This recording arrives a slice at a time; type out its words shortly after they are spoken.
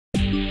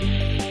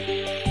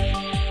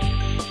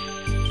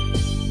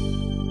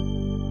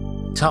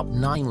Top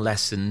 9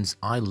 Lessons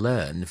I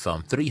Learned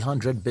from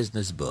 300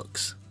 Business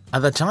Books.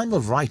 At the time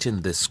of writing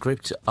the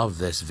script of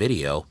this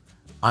video,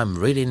 I'm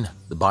reading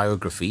the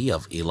biography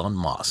of Elon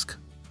Musk.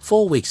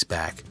 4 weeks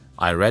back,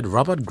 I read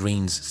Robert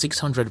Greene's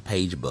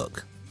 600-page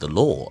book, The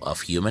Law of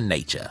Human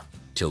Nature.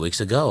 2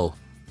 weeks ago,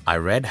 I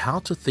read How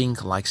to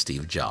Think Like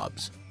Steve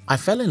Jobs. I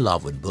fell in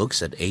love with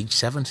books at age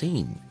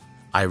 17.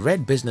 I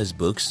read business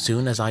books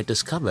soon as I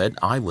discovered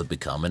I would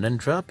become an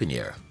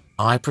entrepreneur.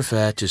 I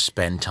prefer to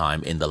spend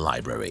time in the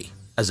library.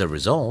 As a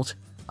result,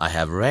 I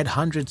have read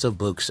hundreds of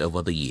books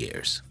over the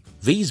years.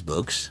 These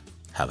books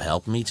have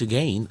helped me to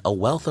gain a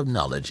wealth of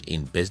knowledge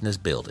in business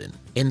building.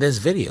 In this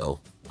video,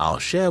 I'll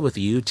share with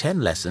you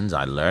 10 lessons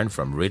I learned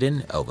from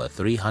reading over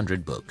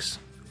 300 books.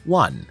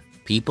 1.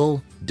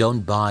 People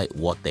don't buy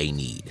what they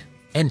need.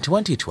 In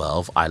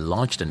 2012, I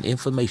launched an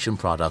information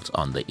product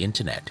on the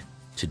internet.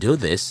 To do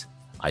this,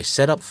 I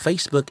set up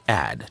Facebook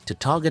ad to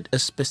target a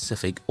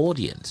specific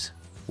audience.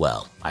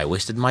 Well, I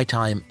wasted my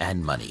time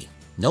and money.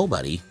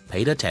 Nobody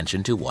paid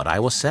attention to what I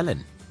was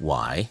selling.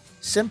 Why?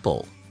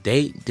 Simple.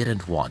 They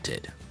didn't want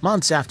it.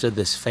 Months after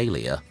this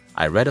failure,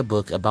 I read a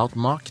book about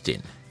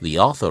marketing. The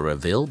author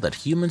revealed that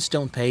humans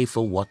don't pay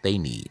for what they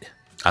need.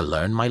 I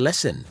learned my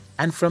lesson,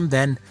 and from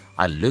then,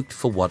 I looked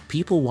for what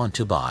people want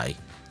to buy,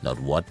 not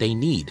what they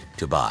need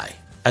to buy.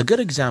 A good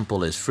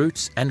example is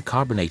fruits and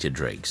carbonated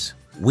drinks.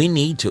 We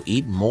need to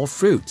eat more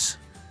fruits,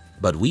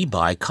 but we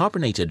buy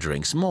carbonated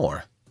drinks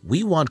more.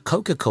 We want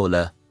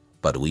Coca-Cola,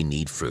 but we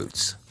need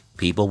fruits.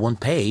 People won't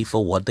pay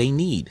for what they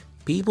need.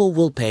 People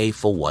will pay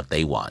for what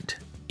they want,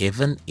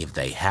 even if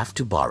they have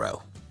to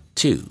borrow.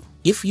 2.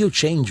 If you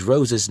change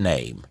Rose's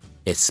name,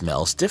 it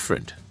smells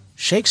different.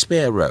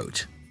 Shakespeare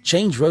wrote,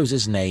 "Change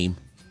Rose's name,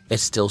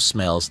 it still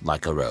smells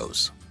like a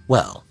rose."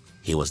 Well,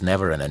 he was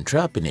never an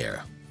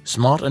entrepreneur.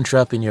 Smart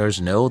entrepreneurs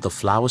know the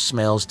flower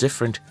smells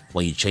different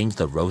when you change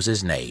the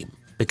rose's name,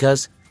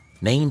 because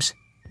names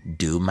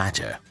do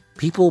matter.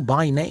 People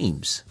buy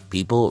names.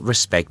 People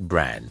respect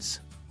brands.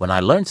 When I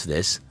learned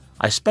this,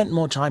 I spent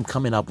more time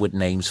coming up with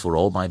names for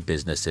all my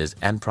businesses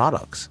and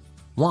products.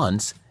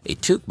 Once,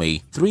 it took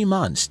me 3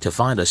 months to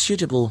find a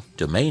suitable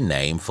domain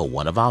name for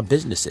one of our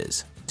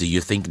businesses. Do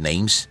you think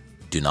names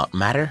do not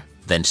matter?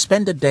 Then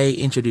spend a day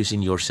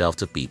introducing yourself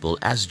to people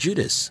as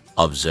Judas.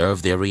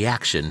 Observe their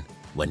reaction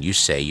when you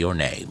say your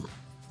name.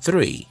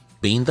 3.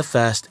 Being the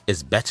first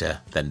is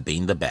better than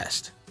being the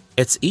best.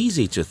 It's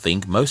easy to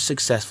think most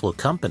successful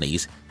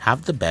companies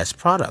have the best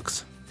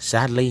products.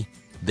 Sadly,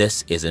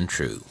 this isn't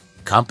true.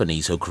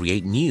 Companies who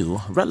create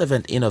new,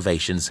 relevant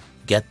innovations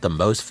get the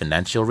most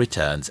financial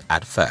returns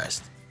at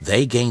first.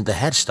 They gain the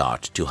head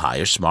start to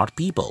hire smart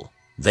people.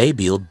 They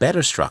build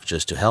better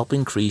structures to help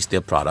increase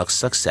their product's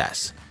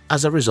success.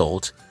 As a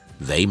result,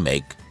 they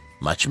make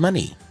much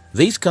money.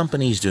 These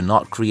companies do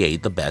not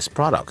create the best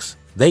products.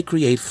 They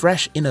create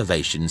fresh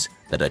innovations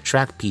that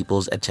attract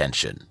people's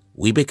attention.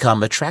 We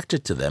become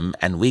attracted to them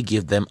and we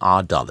give them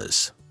our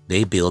dollars.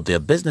 They build their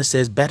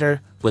businesses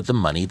better with the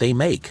money they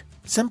make.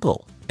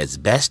 Simple. It's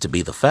best to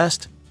be the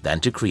first than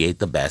to create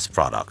the best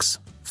products.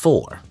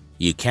 4.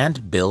 You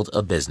can't build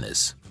a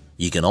business.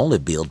 You can only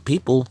build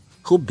people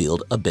who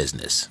build a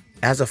business.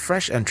 As a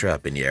fresh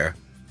entrepreneur,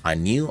 I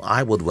knew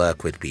I would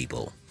work with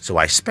people. So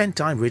I spent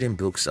time reading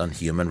books on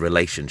human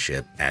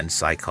relationship and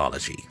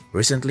psychology.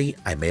 Recently,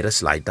 I made a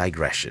slight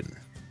digression.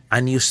 I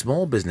knew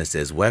small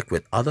businesses work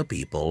with other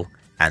people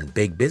and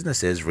big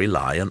businesses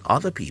rely on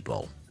other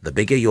people. The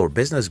bigger your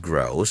business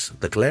grows,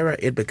 the clearer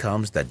it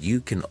becomes that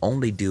you can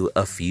only do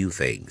a few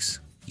things.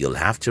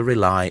 You'll have to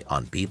rely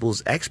on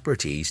people's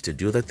expertise to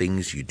do the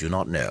things you do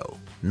not know.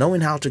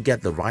 Knowing how to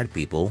get the right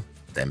people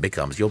then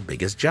becomes your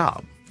biggest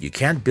job. You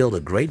can't build a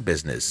great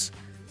business.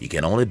 You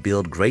can only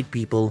build great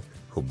people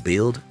who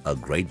build a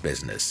great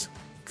business.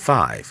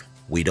 5.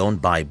 We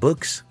don't buy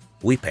books,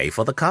 we pay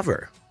for the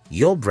cover.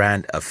 Your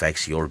brand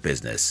affects your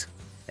business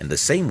in the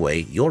same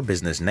way your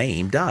business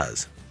name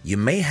does. You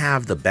may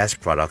have the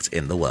best products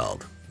in the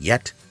world,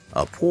 yet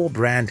a poor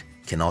brand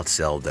cannot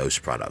sell those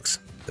products.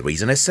 The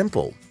reason is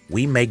simple.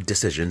 We make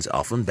decisions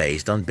often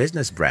based on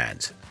business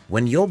brands.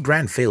 When your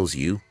brand fails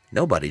you,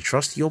 nobody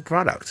trusts your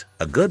product.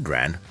 A good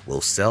brand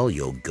will sell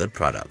your good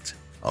product.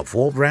 A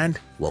poor brand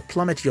will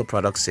plummet your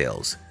product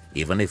sales,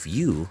 even if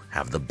you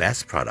have the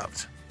best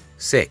product.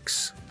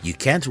 6. You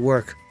can't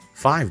work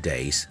 5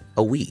 days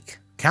a week.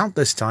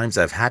 Countless times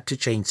I've had to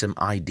change some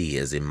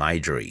ideas in my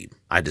dream.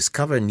 I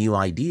discover new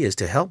ideas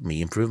to help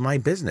me improve my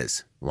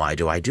business. Why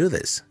do I do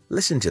this?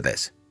 Listen to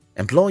this.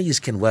 Employees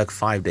can work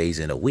 5 days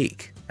in a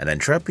week. An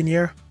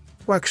entrepreneur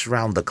works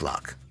round the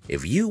clock.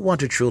 If you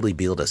want to truly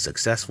build a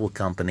successful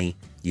company,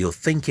 you'll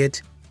think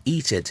it,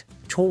 eat it,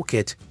 talk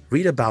it,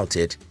 read about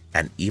it,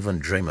 and even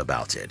dream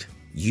about it.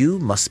 You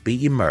must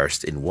be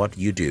immersed in what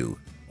you do,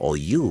 or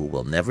you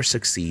will never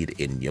succeed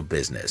in your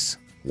business.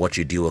 What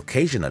you do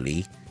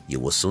occasionally, you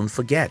will soon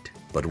forget,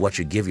 but what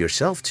you give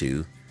yourself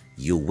to,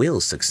 you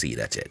will succeed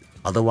at it.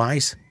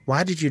 Otherwise,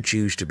 why did you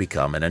choose to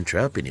become an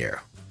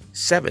entrepreneur?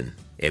 7.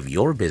 If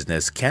your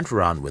business can't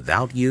run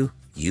without you,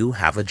 you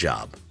have a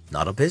job,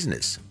 not a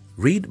business.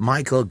 Read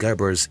Michael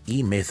Gerber's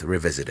E-Myth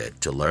Revisited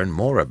to learn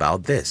more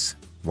about this.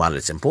 While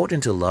it's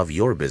important to love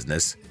your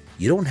business,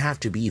 you don't have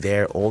to be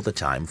there all the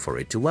time for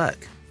it to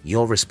work.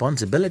 Your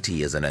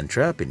responsibility as an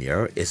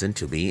entrepreneur isn't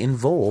to be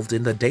involved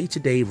in the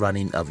day-to-day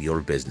running of your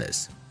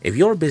business. If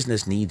your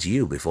business needs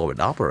you before it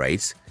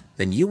operates,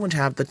 then you won't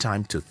have the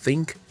time to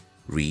think,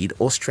 read,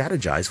 or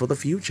strategize for the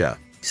future.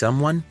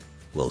 Someone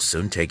will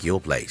soon take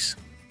your place.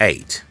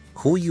 8.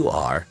 Who you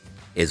are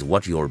is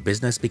what your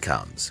business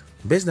becomes.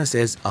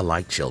 Businesses are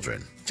like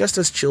children. Just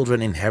as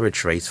children inherit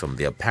traits from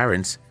their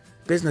parents,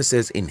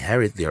 businesses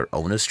inherit their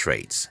owners'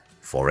 traits.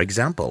 For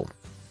example,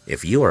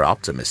 if you are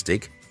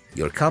optimistic,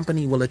 your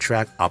company will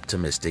attract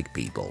optimistic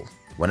people.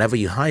 Whenever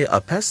you hire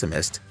a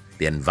pessimist,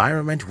 the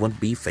environment won't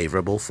be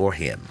favorable for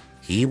him.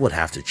 He would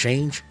have to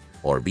change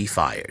or be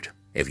fired.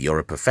 If you're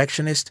a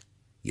perfectionist,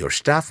 your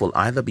staff will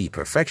either be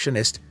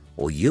perfectionist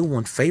or you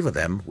won't favor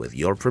them with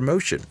your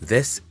promotion.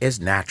 This is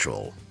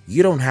natural.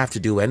 You don't have to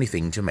do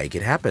anything to make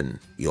it happen.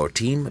 Your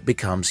team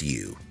becomes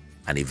you,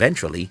 and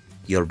eventually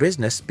your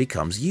business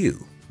becomes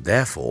you.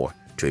 Therefore,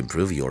 to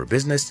improve your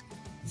business,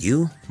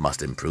 you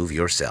must improve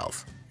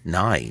yourself.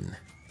 9.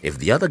 If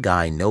the other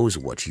guy knows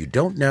what you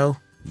don't know,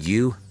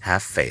 you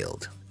have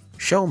failed.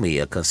 Show me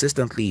a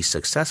consistently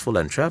successful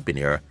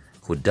entrepreneur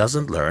who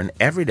doesn't learn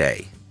every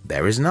day.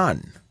 There is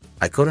none.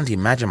 I couldn't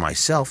imagine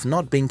myself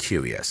not being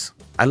curious.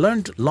 I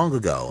learned long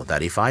ago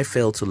that if I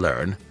fail to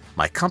learn,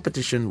 my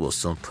competition will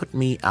soon put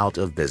me out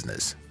of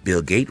business.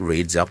 Bill Gates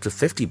reads up to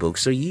 50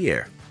 books a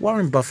year.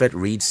 Warren Buffett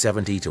reads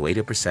 70 to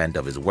 80%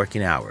 of his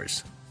working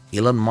hours.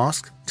 Elon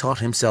Musk taught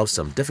himself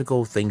some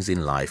difficult things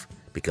in life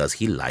because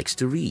he likes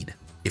to read.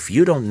 If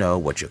you don't know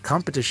what your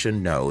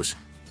competition knows,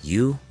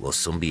 you will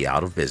soon be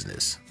out of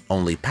business.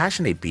 Only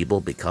passionate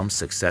people become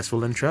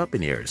successful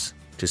entrepreneurs.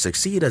 To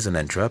succeed as an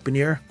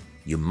entrepreneur,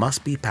 you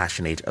must be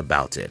passionate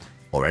about it,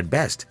 or at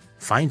best,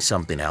 find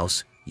something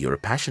else you're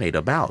passionate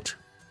about.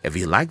 If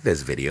you like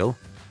this video,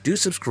 do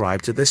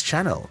subscribe to this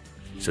channel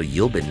so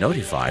you'll be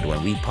notified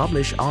when we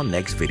publish our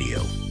next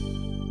video.